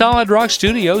Jesus Solid Rock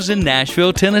Studios in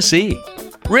Nashville, Tennessee.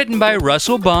 Written by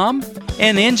Russell Baum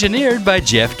and engineered by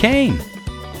Jeff Kane.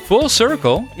 Full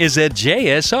Circle is a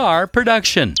JSR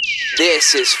production.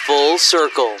 This is Full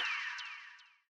Circle.